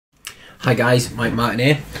Hi guys, Mike Martin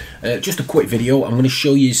here. Just a quick video. I'm going to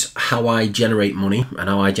show you how I generate money and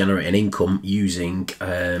how I generate an income using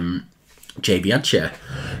JV AdShare.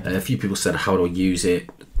 A few people said, how do I use it,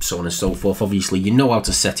 so on and so forth. Obviously you know how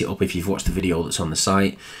to set it up if you've watched the video that's on the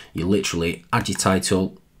site. You literally add your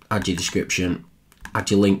title, add your description,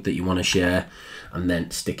 add your link that you want to share, and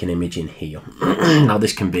then stick an image in here. Now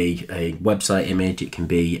this can be a website image, it can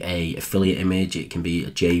be a affiliate image, it can be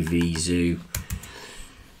a JV Zoo.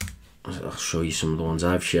 I'll show you some of the ones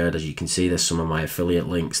I've shared. As you can see, there's some of my affiliate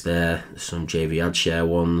links there. There's some JV AdShare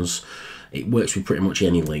ones. It works with pretty much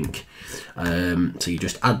any link. So you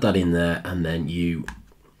just add that in there and then you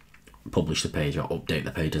publish the page or update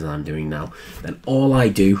the page as I'm doing now. Then all I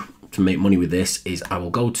do to make money with this is I will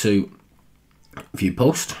go to view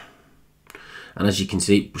post. And as you can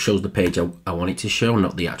see, it shows the page I want it to show,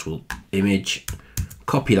 not the actual image.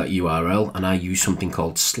 Copy that URL and I use something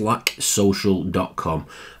called slacksocial.com.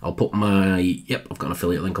 I'll put my, I've got an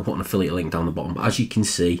affiliate link. I'll put an affiliate link down the bottom. But as you can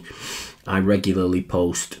see, I regularly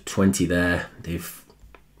post 20 there. They've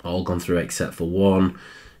all gone through except for one.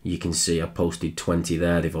 You can see I posted 20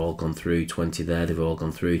 there. They've all gone through. 20 there. They've all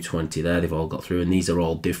gone through. 20 there. They've all got through. And these are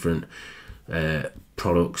all different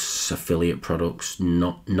products, affiliate products,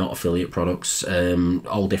 not affiliate products,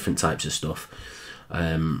 all different types of stuff.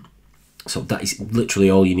 So that is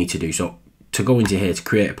literally all you need to do. So to go into here to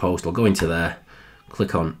create a post, I'll go into there,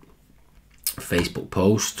 click on Facebook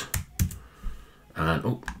post,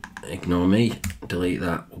 and ignore me, delete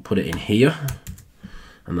that. We'll put it in here,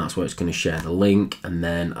 and that's where it's going to share the link. And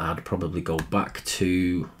then I'd probably go back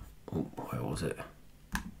to, where was it?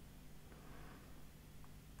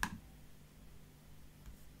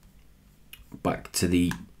 Back to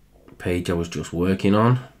the page I was just working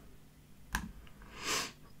on.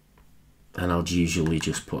 And I'll usually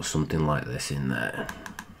just put something like this in there.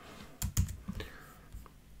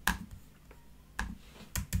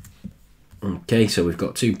 Okay, so we've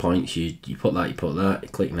got 2 points. You put that, you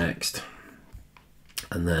click next.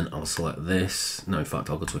 And then I'll select this. No, in fact,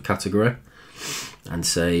 I'll go to a category and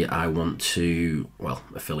say I want to, well,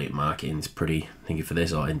 affiliate marketing is pretty thingy for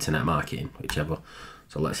this, or internet marketing, whichever.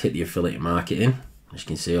 So let's hit the affiliate marketing. As you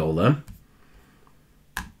can see, all them.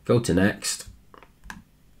 Go to next.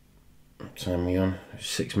 Time we on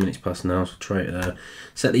 6 minutes past now, so try it there.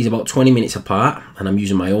 Set these about 20 minutes apart, and I'm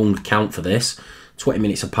using my own count for this. 20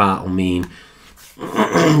 minutes apart will mean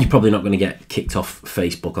you're probably not going to get kicked off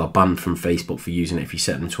Facebook or banned from Facebook for using it if you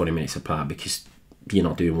set them 20 minutes apart, because you're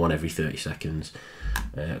not doing one every 30 seconds.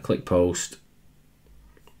 Click post.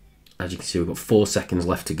 As you can see, we've got 4 seconds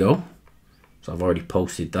left to go, so I've already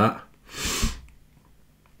posted that.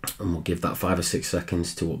 And we'll give that 5 or 6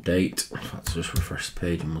 seconds to update. Let's just refresh the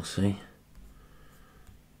page and we'll see.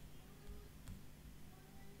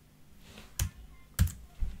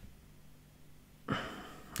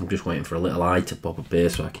 I'm just waiting for a little eye to pop up here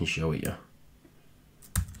so I can show it you.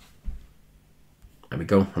 There we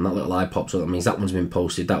go, and that little eye pops up. That means that one's been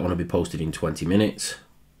posted. That one will be posted in 20 minutes.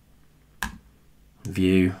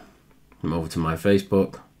 View, come over to my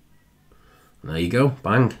Facebook. And there you go,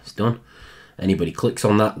 bang, it's done. Anybody clicks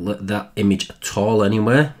on that image at all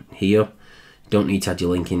anywhere here, you don't need to add your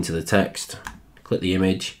link into the text. Click the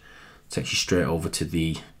image, takes you straight over to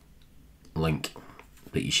the link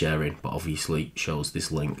that you're sharing, but obviously shows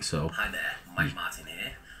this link. So hi there, Mike Martin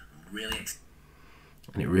here.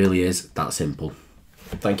 And it really is that simple.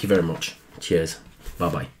 Thank you very much. Cheers. Bye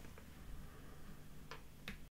bye.